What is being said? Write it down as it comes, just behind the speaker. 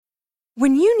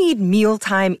When you need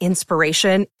mealtime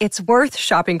inspiration, it's worth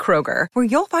shopping Kroger, where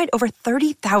you'll find over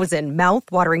 30,000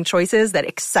 mouth-watering choices that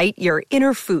excite your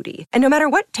inner foodie. And no matter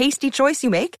what tasty choice you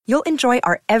make, you'll enjoy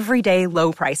our everyday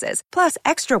low prices, plus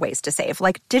extra ways to save,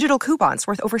 like digital coupons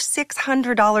worth over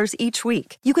 $600 each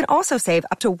week. You can also save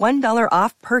up to $1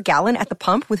 off per gallon at the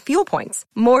pump with fuel points.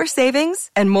 More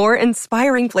savings and more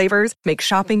inspiring flavors make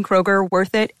shopping Kroger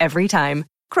worth it every time.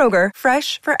 Kroger,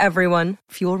 fresh for everyone.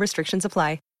 Fuel restrictions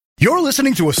apply. You're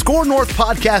listening to a Score North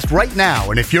podcast right now,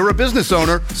 and if you're a business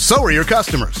owner, so are your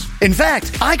customers. In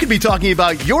fact, I could be talking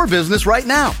about your business right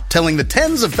now, telling the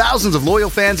tens of thousands of loyal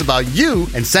fans about you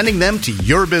and sending them to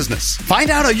your business. Find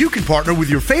out how you can partner with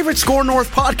your favorite Score North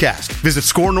podcast. Visit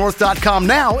scorenorth.com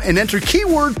now and enter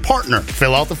keyword partner.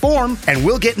 Fill out the form, and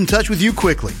we'll get in touch with you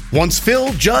quickly. Once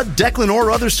Phil, Judd, Declan, or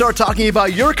others start talking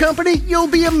about your company, you'll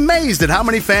be amazed at how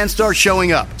many fans start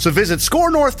showing up. So visit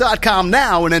scorenorth.com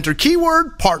now and enter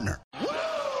keyword partner.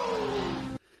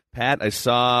 Pat, I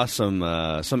saw some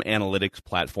analytics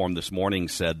platform this morning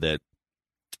said that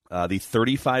the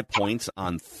 35 points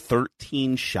on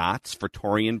 13 shots for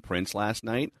Taurean Prince last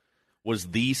night was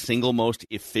the single most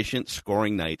efficient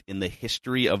scoring night in the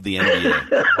history of the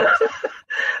NBA.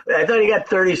 I thought he got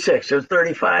 36. It was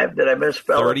 35. Did I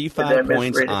misspell 35 it? 35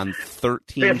 points on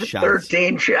 13 shots.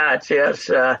 13 shots, yes.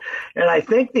 And I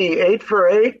think the 8 for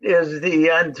 8 is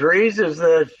on threes is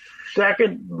the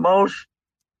second most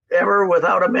ever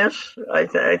without a miss. I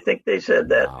think they said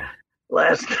that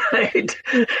last night.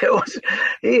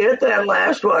 He hit that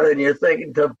last one, and you're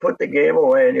thinking to put the game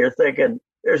away, and you're thinking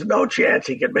there's no chance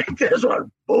he can make this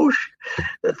one. Boosh.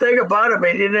 The thing about him,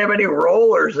 he didn't have any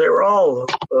rollers. They were all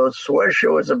swish. It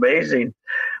was amazing.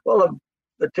 Well,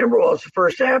 the Timberwolves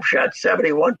first half shot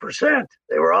 71%.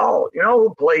 They were all,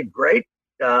 who played great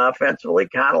offensively?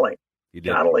 Connolly.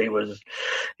 Connolly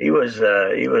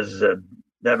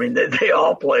they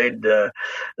all played.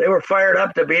 They were fired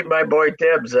up to beat my boy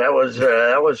Tibbs. That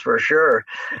was for sure.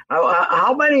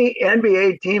 How many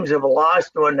NBA teams have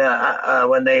lost when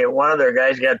one of their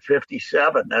guys got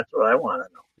 57? That's what I want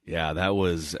to know. Yeah, that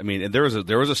was. I mean, there was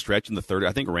a stretch in the third.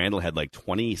 I think Randall had like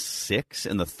 26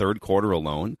 in the third quarter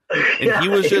alone, and he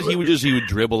would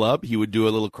dribble up. He would do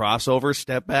a little crossover,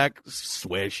 step back,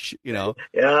 swish.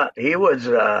 Yeah, he was.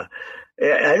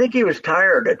 I think he was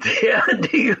tired at the end.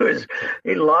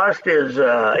 He lost his,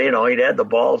 he'd had the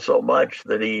ball so much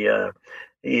that he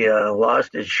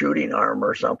lost his shooting arm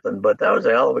or something. But that was a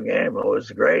hell of a game. It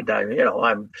was great.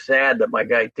 I'm sad that my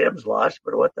guy Tibbs lost,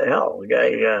 but what the hell? The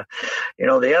guy,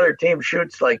 the other team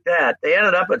shoots like that. They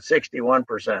ended up at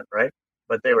 61%, right?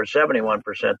 But they were 71%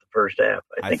 the first half.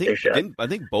 I think they shot. I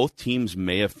think both teams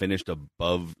may have finished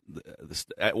above.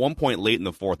 At one point late in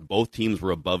the fourth, both teams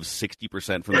were above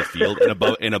 60% from the field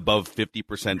and above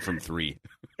 50% from three.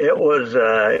 It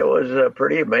was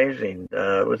pretty amazing.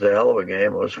 It was a hell of a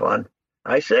game. It was fun.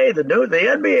 I say the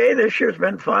NBA this year's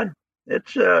been fun.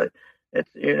 It's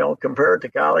compared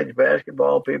to college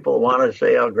basketball, people want to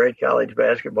say how great college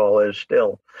basketball is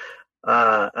still.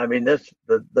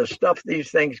 The stuff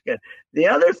these things can. The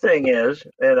other thing is,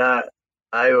 and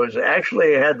I was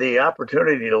actually had the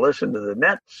opportunity to listen to the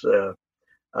Nets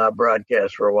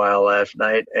broadcast for a while last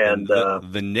night, and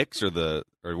the Knicks or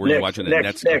were you watching the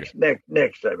Nets?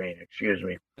 Knicks. I mean, excuse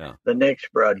me, yeah. The Knicks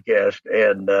broadcast,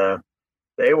 and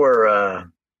they were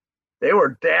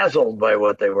dazzled by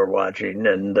what they were watching,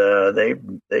 and they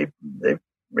it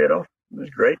was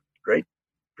great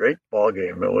ball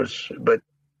game. It was, but.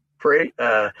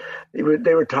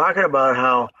 They were talking about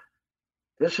how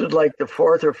this is like the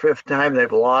fourth or fifth time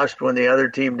they've lost when the other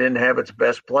team didn't have its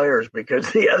best players because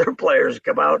the other players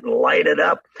come out and light it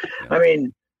up. Yeah. I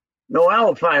mean,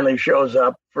 Noel finally shows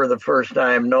up for the first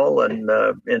time, Nolan,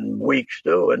 in weeks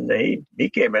too, and he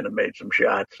came in and made some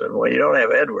shots. And when you don't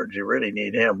have Edwards, you really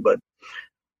need him. But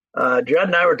Judd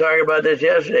and I were talking about this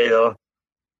yesterday, though.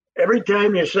 Every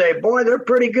time you say, boy, they're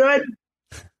pretty good,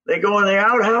 they go in the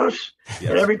outhouse, yes.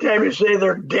 And every time you say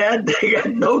they're dead, they got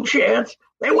no chance,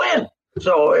 they win.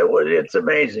 So it's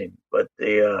amazing. But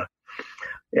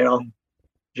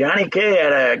Johnny K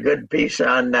had a good piece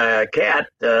on Cat,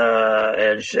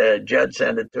 as Judd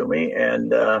sent it to me,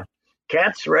 and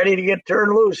Cat's ready to get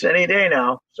turned loose any day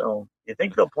now. So you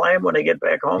think they'll play him when they get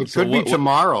back home? It could be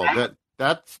tomorrow.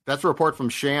 That's a report from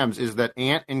Shams, is that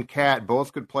Ant and Cat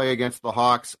both could play against the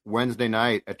Hawks Wednesday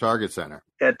night at Target Center.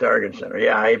 At Target Center,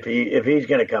 yeah. If he's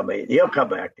going to come, he'll come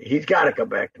back. He's got to come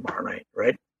back tomorrow night,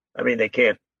 right? I mean, they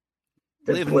can't.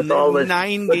 With all this,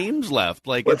 9 games left,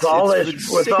 like with all this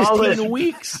 16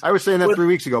 weeks. I was saying that 3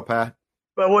 weeks ago, Pat.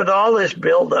 But with all this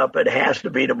build-up, it has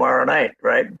to be tomorrow night,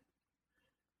 right?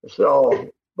 So,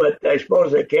 but I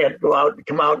suppose they can't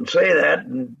come out and say that,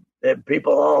 and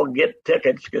people all get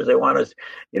tickets because they want us.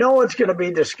 You know what's going to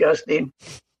be disgusting?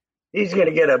 He's going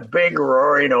to get a big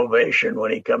roaring ovation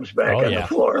when he comes back on the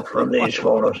floor from these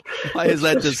photos. Why is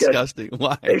that disgusting?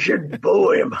 Why? They should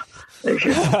boo him. They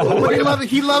should boo him.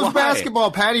 He loves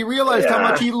basketball, Pat. He realized how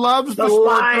much he loves the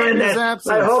sport during his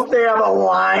absence. I hope they have a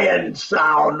lion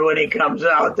sound when he comes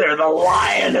out there. The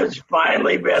lion has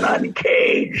finally been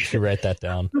uncaged. You should write that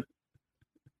down.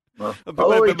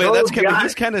 But that's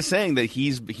he's kind of saying that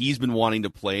he's been wanting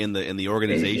to play in the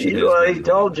organization. He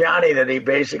told Johnny that he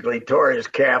basically tore his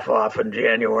calf off in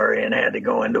January and had to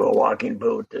go into a walking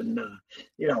boot, and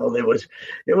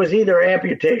it was either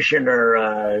amputation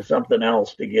or something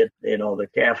else to get. The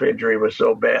calf injury was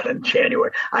so bad in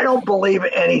January. I don't believe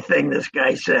anything this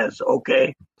guy says.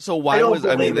 Okay, so why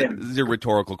these are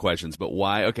rhetorical questions, but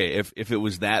why? Okay, if it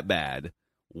was that bad.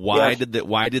 Why did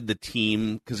the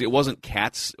team? Because it wasn't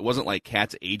like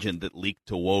Cat's agent that leaked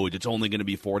to Woj. It's only going to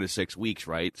be 4 to 6 weeks,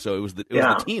 right? So it was the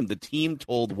team. The team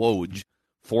told Woj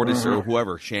 4 to or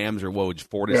whoever, Shams or Woj,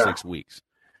 4 to 6 weeks.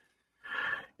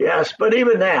 Yes, but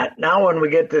even that. Now, when we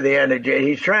get to the end of January,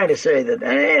 he's trying to say that,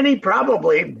 and he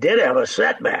probably did have a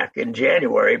setback in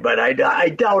January. But I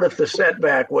doubt if the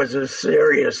setback was as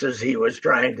serious as he was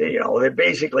trying to. They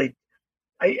basically,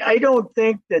 I don't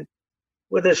think that.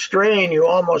 With a strain, you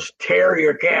almost tear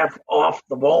your calf off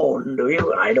the bone, do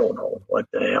you? I don't know what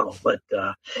the hell, but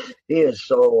he is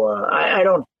so. I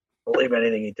don't believe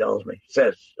anything he tells me,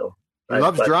 says. So he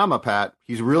loves drama, Pat.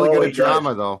 He's really good at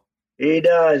drama, though. He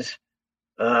does.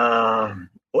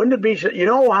 Wouldn't it be? You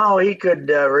know how he could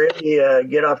really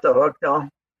get off the hook, though,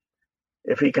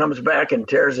 if he comes back and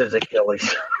tears his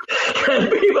Achilles.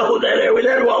 People,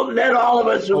 then all of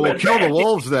us who will kill the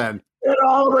Wolves then. And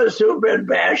all of us who've been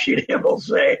bashing him will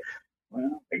say,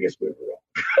 "Well, I guess we were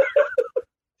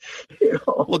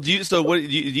wrong." Well, do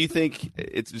you think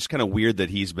it's just kind of weird that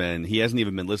he hasn't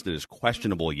even been listed as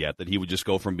questionable yet? That he would just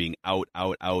go from being out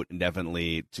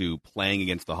indefinitely to playing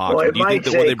against the Hawks? Well, do you think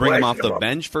that will they bring him off the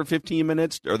bench for 15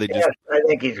 minutes, or they just? Yes, I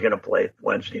think he's going to play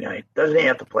Wednesday night. Doesn't he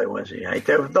have to play Wednesday night?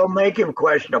 They'll make him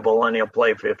questionable, and he'll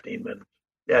play 15 minutes.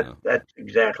 That's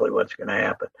exactly what's going to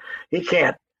happen. He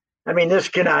can't. I mean, this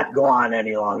cannot go on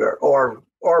any longer, or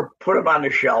put him on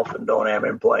the shelf and don't have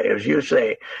him play. As you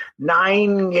say,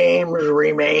 9 games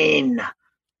remain,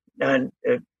 and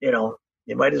you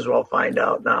might as well find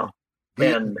out now.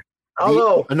 And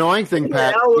although the annoying thing,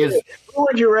 Pat, is who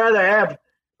did you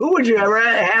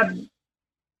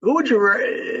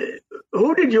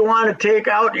want to take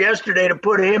out yesterday to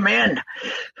put him in?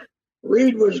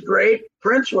 Reed was great.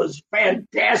 Prince was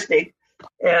fantastic.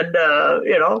 And,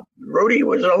 Rudy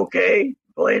was okay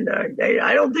playing.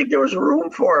 I don't think there was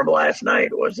room for him last night,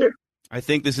 was there? I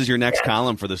think this is your next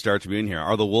column for the Star Tribune here.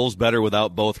 Are the Wolves better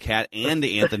without both Cat and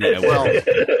Anthony?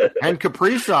 And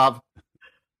Kaprizov.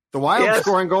 The Wild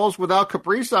scoring goals without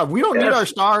Kaprizov. We don't need our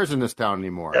stars in this town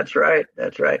anymore. That's right.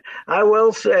 I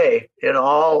will say, in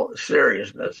all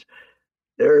seriousness,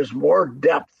 there's more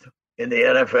depth in the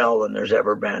NFL than there's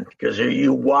ever been. Because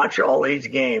you watch all these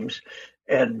games,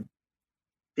 and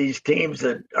these teams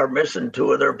that are missing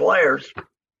 2 of their players,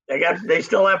 they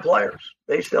still have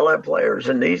players.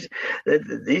 And these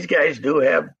guys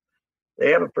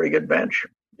they have a pretty good bench,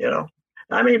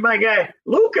 I mean, my guy,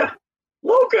 Luka,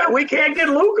 we can't get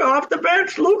Luka off the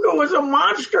bench. Luka was a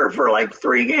monster for like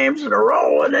 3 games in a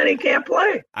row, and then he can't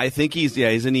play. I think he's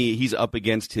up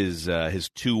against his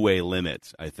 2-way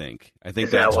limits, I think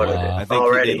that's what it is. I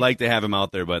think they'd like to have him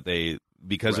out there, but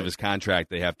because of his contract,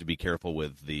 they have to be careful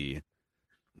with the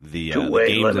games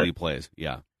limit that he plays.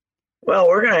 Yeah. Well,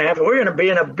 we're gonna be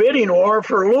in a bidding war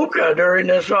for Luka during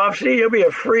this offseason. He'll be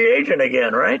a free agent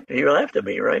again, right? He'll have to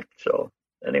be, right? So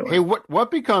anyway. Hey,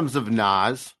 what becomes of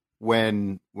Nas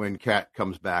when Cat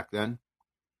comes back then?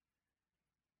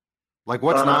 Like,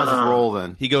 what's Nas's role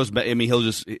then? He goes back. I mean, he'll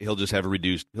just have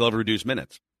reduced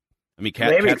minutes. I mean,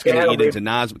 Cat's going to eat into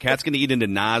Nas. Cat's going to eat into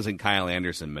Nas and Kyle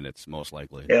Anderson minutes, most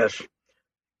likely. Yes.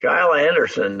 Kyle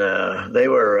Anderson, they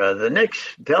were the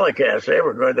Knicks telecast. They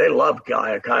were good. They loved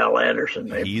Kyle Anderson.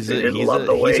 They love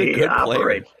the way he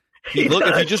operates. If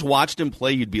you just watched him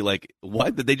play, you'd be like,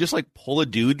 "What? Did they just pull a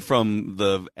dude from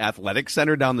the athletic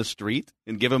center down the street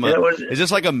and give him is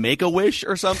this like a Make-A-Wish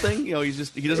or something?" He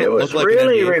doesn't look like an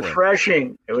NBA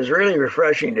refreshing. It was really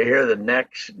refreshing to hear the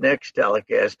Knicks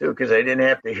telecast too, because I didn't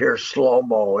have to hear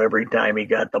slow-mo every time he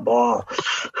got the ball.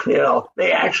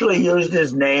 They actually used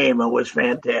his name. It was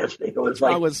fantastic. It was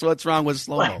what's wrong with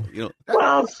slow-mo?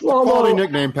 Well, slow-mo. Quality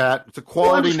nickname, Pat. It's a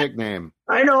quality nickname.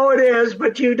 I know it is,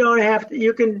 but you don't have to.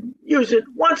 You can use it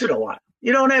once in a while.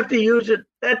 You don't have to use it.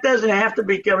 That doesn't have to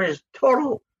become his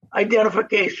total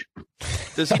identification.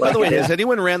 By the way, has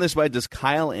anyone ran this by? Does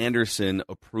Kyle Anderson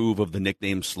approve of the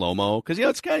nickname Slow Mo? Because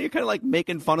you're kind of like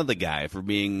making fun of the guy for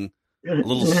being a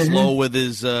little slow with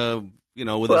his his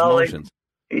motions.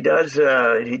 He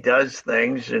does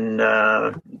things in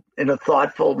a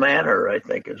thoughtful manner, I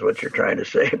think is what you're trying to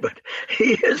say. But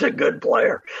he is a good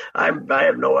player. I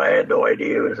had no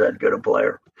idea he was that good a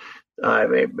player. I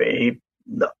mean, he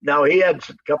had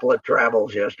a couple of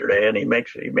travels yesterday, and he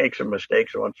makes some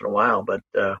mistakes once in a while. But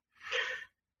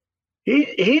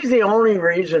he's the only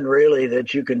reason really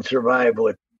that you can survive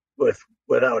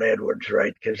without Edwards,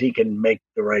 right? Because he can make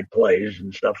the right plays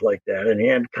and stuff like that.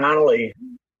 And Connolly,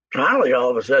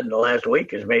 all of a sudden, the last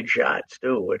week has made shots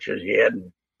too, which is he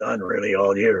hadn't done really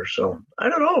all year. So I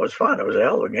don't know. It was fun. It was a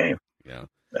hell of a game. Yeah.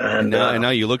 And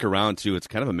now you look around too. It's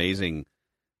kind of amazing.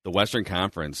 The Western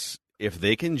Conference, if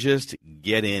they can just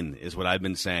get in, is what I've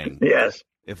been saying. Yes.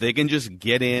 If they can just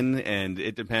get in, and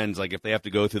it depends. Like if they have to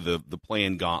go through the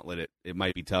play-in gauntlet, it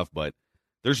might be tough. But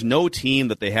there's no team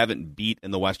that they haven't beat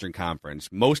in the Western Conference.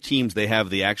 Most teams they have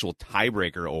the actual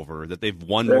tiebreaker over, that they've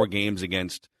won more games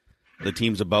against the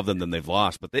teams above them than they've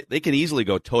lost, but they can easily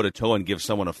go toe-to-toe and give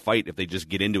someone a fight if they just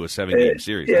get into a 7-game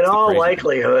series. In all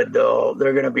likelihood, though,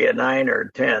 they're going to be a 9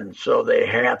 or 10, so they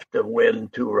have to win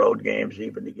 2 road games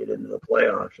even to get into the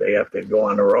playoffs. They have to go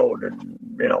on the road and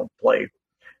play.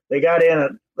 They got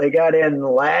in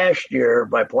last year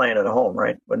by playing at home,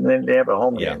 right? But then they have a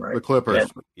home game, right? The Clippers.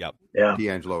 Yep. Yeah.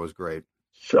 D'Angelo was great.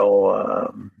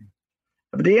 So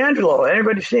D'Angelo,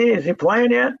 anybody seen? Is he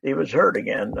playing yet? He was hurt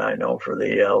again. I know for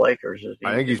the Lakers.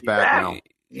 I think he's back now.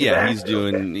 He's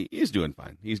doing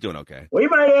fine. He's doing okay. We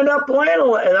might end up playing.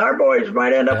 Our boys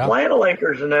might end up playing the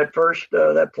Lakers in that first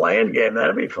that play-in game.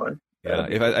 That'd be fun.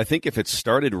 Yeah, I think if it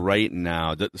started right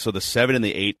now, so the 7 and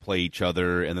the 8 play each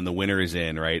other, and then the winner is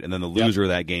in, right, and then the loser of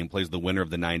that game plays the winner of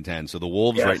the 9-10. So the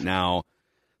Wolves right now,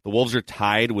 the Wolves are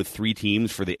tied with 3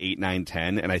 teams for the 8, 9,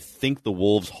 10, and I think the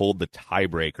Wolves hold the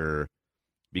tiebreaker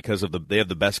because of they have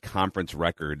the best conference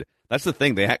record. That's the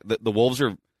thing. The Wolves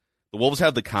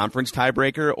have the conference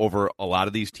tiebreaker over a lot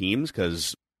of these teams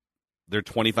because they're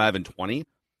 25 and 20.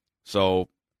 So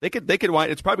they could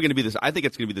win. It's probably going to be this. I think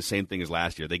it's going to be the same thing as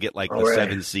last year. They get like the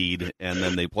 7 seed, and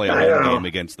then they play a home game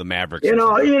against the Mavericks. You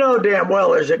know damn well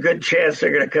there's a good chance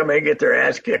they're going to come in and get their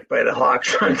ass kicked by the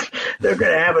Hawks. They're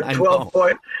going to have a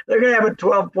 12-point. They're going to have a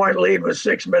 12-point lead with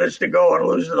 6 minutes to go and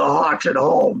lose to the Hawks at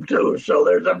home too. So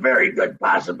there's a very good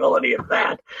possibility of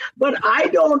that. But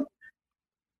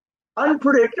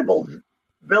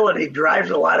unpredictability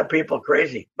drives a lot of people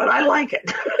crazy. But I like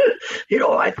it.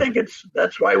 I think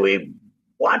that's why we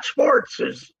watch sports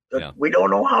is that we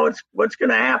don't know what's going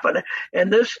to happen,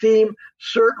 and this team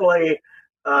certainly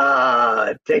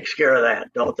takes care of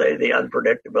that, don't they? The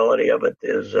unpredictability of it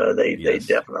is they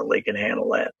definitely can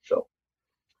handle that. So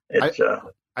it's.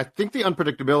 I think the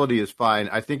unpredictability is fine.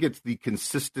 I think it's the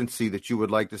consistency that you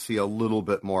would like to see a little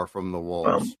bit more from the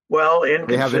Wolves.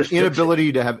 They have an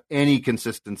inability to have any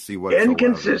consistency whatsoever.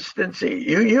 Inconsistency.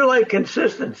 You like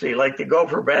consistency, like the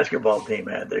Gopher basketball team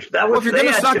had. If you're going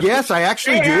to suck, yes, I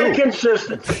actually do.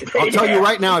 Consistency. I'll tell you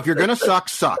right now, if you're going to suck.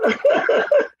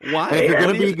 Why? And if you're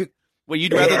going to be... Well,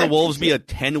 you'd rather the Wolves be a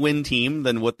 10-win team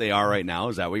than what they are right now?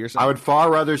 Is that what you're saying? I would far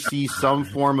rather see some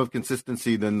form of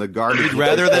consistency than the garbage. You'd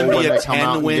rather them be a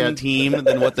 10-win team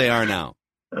than what they are now?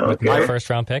 With my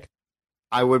first-round pick?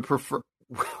 I would prefer...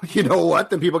 You know what?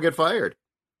 Then people get fired.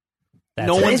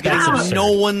 No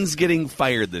one's getting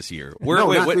fired this year.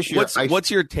 What's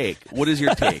your take? What is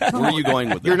your take? Where are you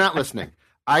going with this? You're not listening.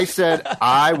 I said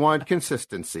I want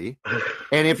consistency.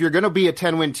 And if you're going to be a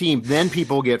 10-win team, then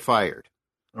people get fired.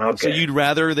 Okay. So you'd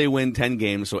rather they win 10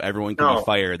 games so everyone can be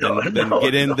fired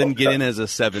than get in as a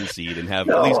 7 seed and have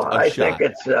at least a shot.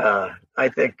 I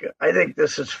think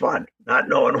this is fun, not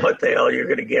knowing what the hell you're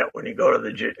going to get when you go to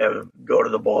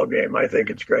the ball game. I think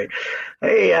it's great.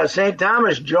 Hey, St.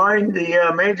 Thomas joined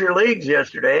the major leagues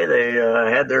yesterday. They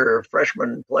had their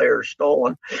freshman player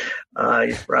stolen.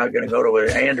 He's probably going to go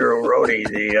to Andrew Rhodey.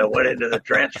 He went into the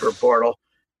transfer portal,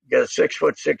 got a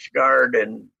 6'6" guard,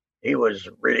 and he was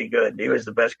really good. He was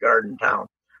the best guard in town.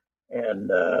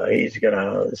 And he's going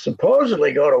to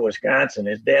supposedly go to Wisconsin.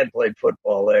 His dad played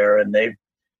football there, and they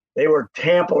were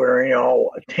tampering all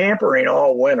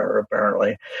winter,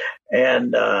 apparently.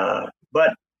 And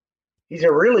but he's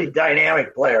a really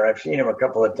dynamic player. I've seen him a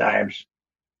couple of times.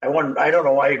 I don't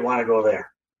know why you'd want to go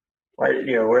there.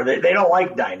 Where they don't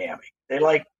like dynamic. They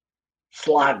like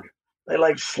slog. They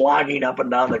like slogging up and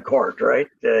down the court, right?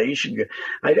 He should.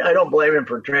 I don't blame him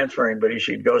for transferring, but he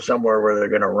should go somewhere where they're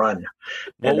going to run.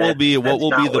 What will be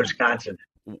Wisconsin?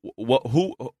 What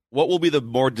will be the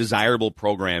more desirable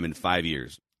program in 5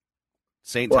 years?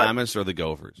 St. Thomas or the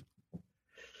Gophers?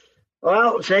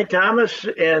 Well, St. Thomas,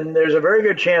 and there's a very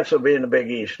good chance they'll be in the Big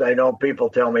East. I know people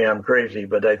tell me I'm crazy,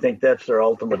 but I think that's their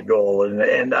ultimate goal.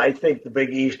 And I think the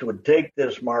Big East would take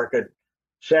this market,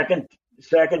 second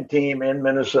team in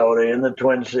Minnesota, in the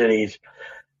Twin Cities,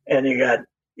 and you got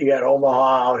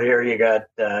Omaha out here. You got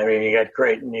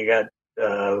Creighton, you got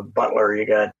Butler, you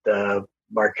got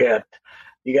Marquette.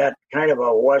 You got kind of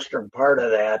a western part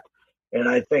of that, and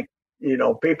I think.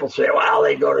 People say, well,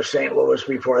 they go to St. Louis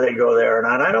before they go there.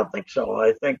 And I don't think so.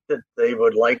 I think that they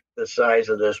would like the size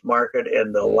of this market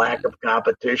and the lack of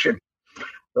competition.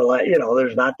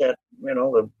 There's not that,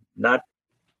 not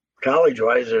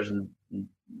college-wise, there's,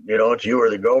 it's you or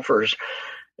the Gophers.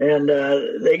 And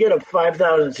they get a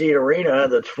 5,000-seat arena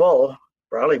that's full,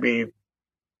 probably be,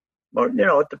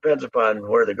 it depends upon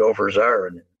where the Gophers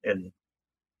are in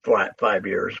 5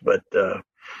 years. But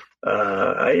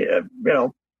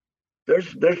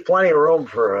there's plenty of room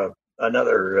for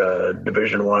another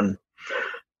Division I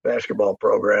basketball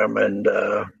program, and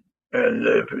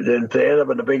if they end up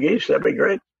in the Big East, that'd be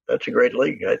great. That's a great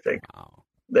league, I think. Wow.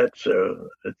 That's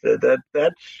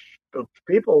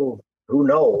people who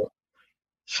know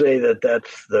say that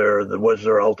was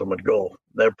their ultimate goal.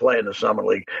 They're playing the Summit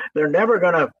League. They're never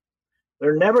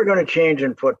gonna change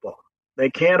in football. They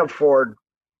can't afford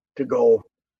to go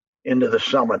into the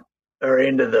Summit or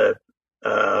into the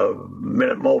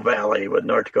Mo Valley with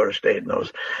North Dakota State and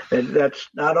those. And that's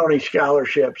not only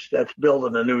scholarships, that's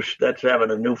that's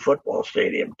having a new football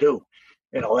stadium too.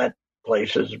 That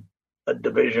place is a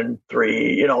Division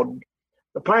III.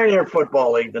 The Pioneer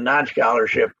Football League, the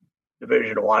non-scholarship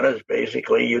Division I, is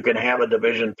basically you can have a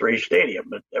Division III stadium,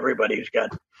 but everybody's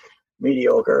got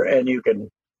mediocre, and you can,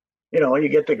 you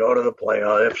get to go to the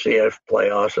FCS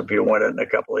playoffs if you win it in a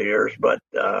couple of years, but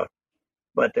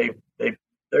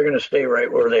they're going to stay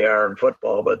right where they are in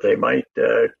football, but they might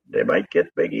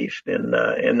get Big East in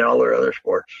all their other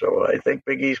sports. So I think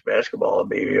Big East basketball will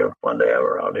be fun to have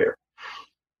around here.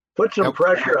 Put some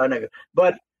pressure on it.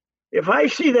 But if I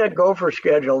see that Gopher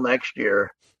schedule next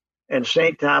year and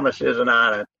St. Thomas isn't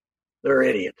on it, they're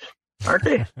idiots, aren't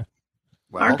they?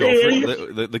 Well, aren't they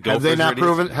idiots? The Gophers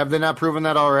have they not proven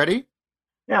that already?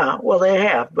 Yeah, well, they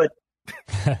have, but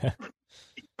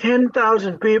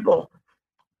 10,000 people.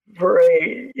 For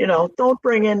don't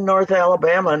bring in North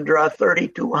Alabama and draw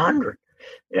 3,200.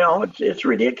 It's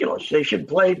ridiculous. They should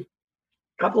play a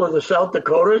couple of the South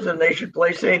Dakotas, and they should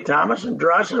play St. Thomas and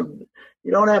draw some.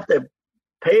 You don't have to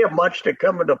pay them much to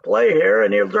come into play here,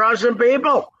 and you'll draw some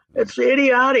people. It's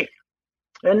idiotic.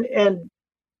 And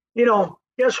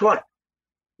guess what?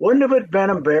 Wouldn't have it been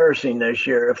embarrassing this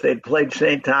year if they'd played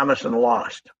St. Thomas and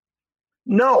lost?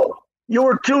 No. You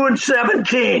were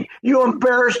 2-17. You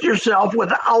embarrassed yourself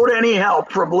without any help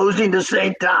from losing to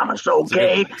St. Thomas.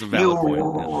 Okay, it's a valid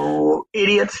point.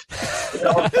 Idiots. If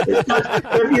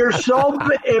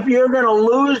you're going to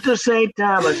lose to St.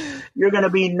 Thomas, you're going to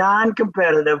be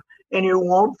non-competitive, and you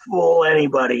won't fool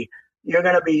anybody. You're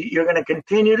going to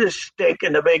continue to stick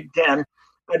in the Big Ten.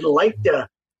 I'd like to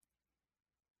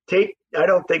take. I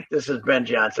don't think this is Ben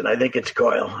Johnson. I think it's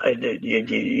Coyle.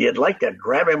 You'd like to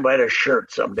grab him by the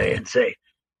shirt someday and say,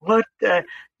 "What?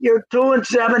 You're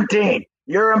 2-17.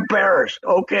 You're embarrassed.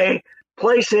 Okay,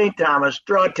 play St. Thomas.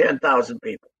 Draw 10,000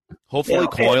 people." Hopefully,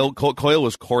 Coyle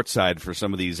was courtside for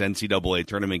some of these NCAA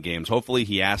tournament games. Hopefully,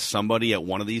 he asked somebody at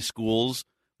one of these schools,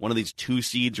 one of these 2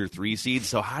 seeds or 3 seeds.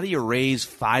 So, how do you raise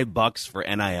 $5 for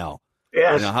NIL?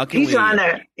 Yes, he's on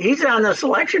the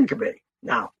selection committee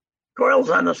now. Coyle's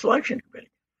on the selection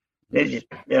committee.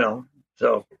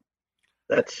 So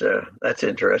that's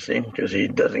interesting because he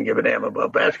doesn't give a damn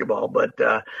about basketball. But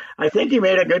I think he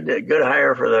made a good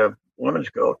hire for the women's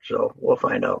coach. So we'll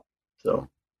find out. So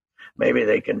maybe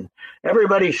they can.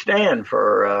 Everybody's staying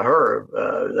for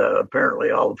her.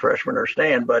 Apparently, all the freshmen are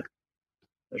staying, but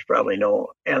there's probably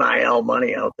no NIL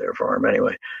money out there for him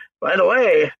anyway. By the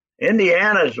way,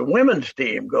 Indiana's women's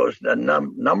team goes the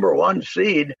number 1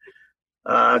 seed.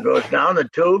 Goes down the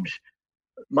tubes.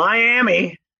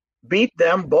 Miami beat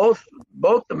them both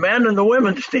the men and the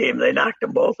women's team. They knocked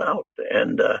them both out.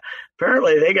 And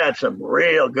apparently they got some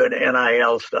real good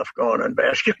NIL stuff going on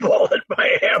basketball at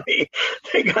Miami.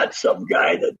 They got some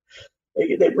guy that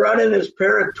they brought in this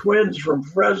pair of twins from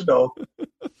Fresno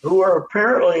who are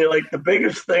apparently like the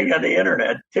biggest thing on the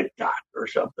internet, TikTok or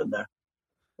something.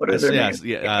 What is their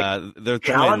name? They're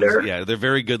Calendar? twins. Yeah, they're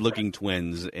very good-looking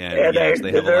twins, and yes,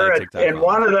 they have a lot of TikTok. And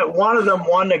one of them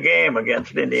won the game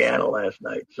against Indiana last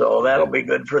night, so that'll be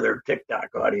good for their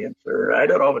TikTok audience. Or I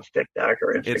don't know if it's TikTok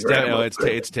or Instagram.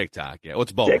 It's TikTok. Yeah, well,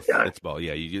 it's both. TikTok. It's both.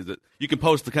 Yeah, you can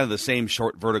post the kind of the same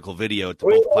short vertical video to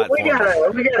both platforms.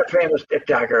 We got a famous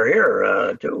TikToker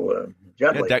here too,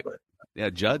 Judd. Judd. Yeah,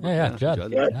 Judd.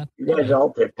 Yeah. You guys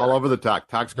all TikTok. All over the talk.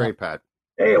 Talk's great, Pat.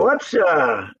 Hey, what's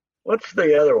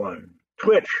the other one?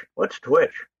 Twitch. What's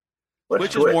Twitch?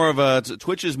 Twitch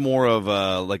is more of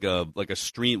a like a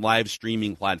live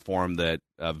streaming platform that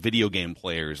video game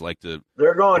players like to.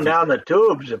 They're going down the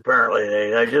tubes.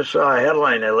 Apparently, I just saw a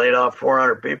headline. They laid off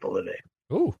 400 people today.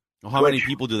 Ooh. Well, how many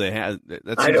people do they have?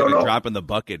 That seems like a drop in the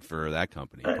bucket for that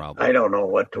company. Probably. I don't know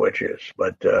what Twitch is,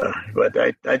 but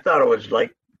I thought it was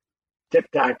like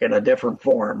TikTok in a different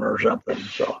form or something.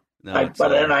 So. But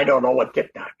then I don't know what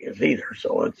TikTok is either.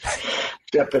 So it's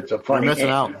a funny. You're missing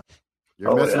out.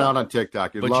 You're missing out on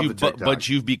TikTok. You'd love the TikTok. But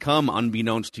you've become,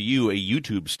 unbeknownst to you, a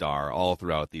YouTube star all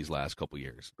throughout these last couple of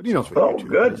years. But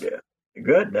YouTube is.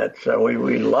 Good. That's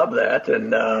we love that,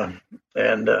 and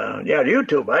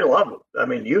YouTube. I love it. I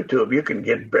mean, YouTube. You can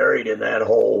get buried in that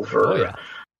hole for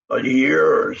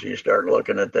years. You start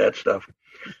looking at that stuff.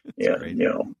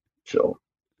 So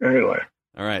anyway.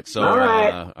 All right, so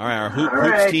our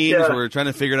hoops teams, we're trying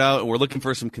to figure it out, and we're looking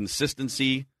for some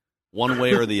consistency one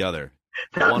way or the other.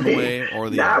 Not me.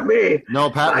 No,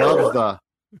 Pat loves the.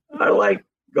 I like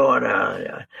going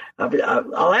on.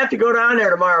 I'll have to go down there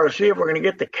tomorrow and see if we're going to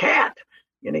get the cat.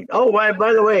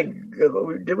 By the way,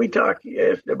 did we talk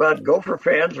about Gopher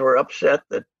fans were upset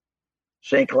that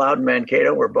St. Cloud and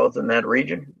Mankato were both in that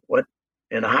region? What,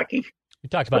 in hockey? We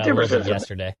talked about it a little bit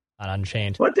yesterday on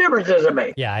Unchained. What difference does it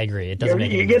make? Yeah, I agree. It doesn't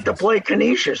make any difference. You get to play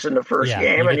Canisius in the first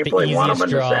game, and you play one of them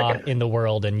in the second. In the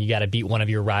world, and you got to beat one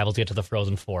of your rivals to get to the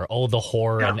Frozen Four. Oh, the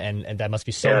horror, and that must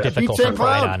be so difficult for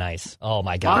Pride on Ice. Oh,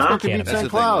 my God.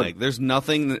 There's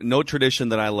no tradition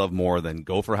that I love more than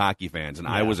Gopher hockey fans, and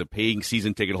I was a paying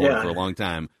season ticket holder for a long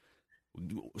time.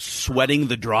 Sweating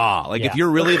the draw. If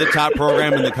you're really the top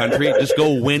program in the country, just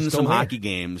go win some hockey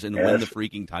games and win the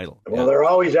freaking title. Well, they're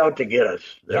always out to get us.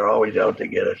 Always out to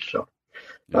get us. So,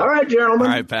 all right, gentlemen.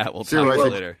 All right, Pat. We'll talk to you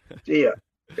later. See ya.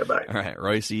 Goodbye. All right,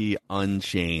 Reusse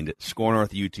Unchained, Score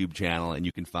North YouTube channel, and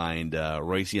you can find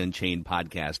Reusse Unchained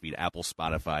podcast feed, Apple,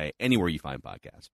 Spotify, anywhere you find podcasts.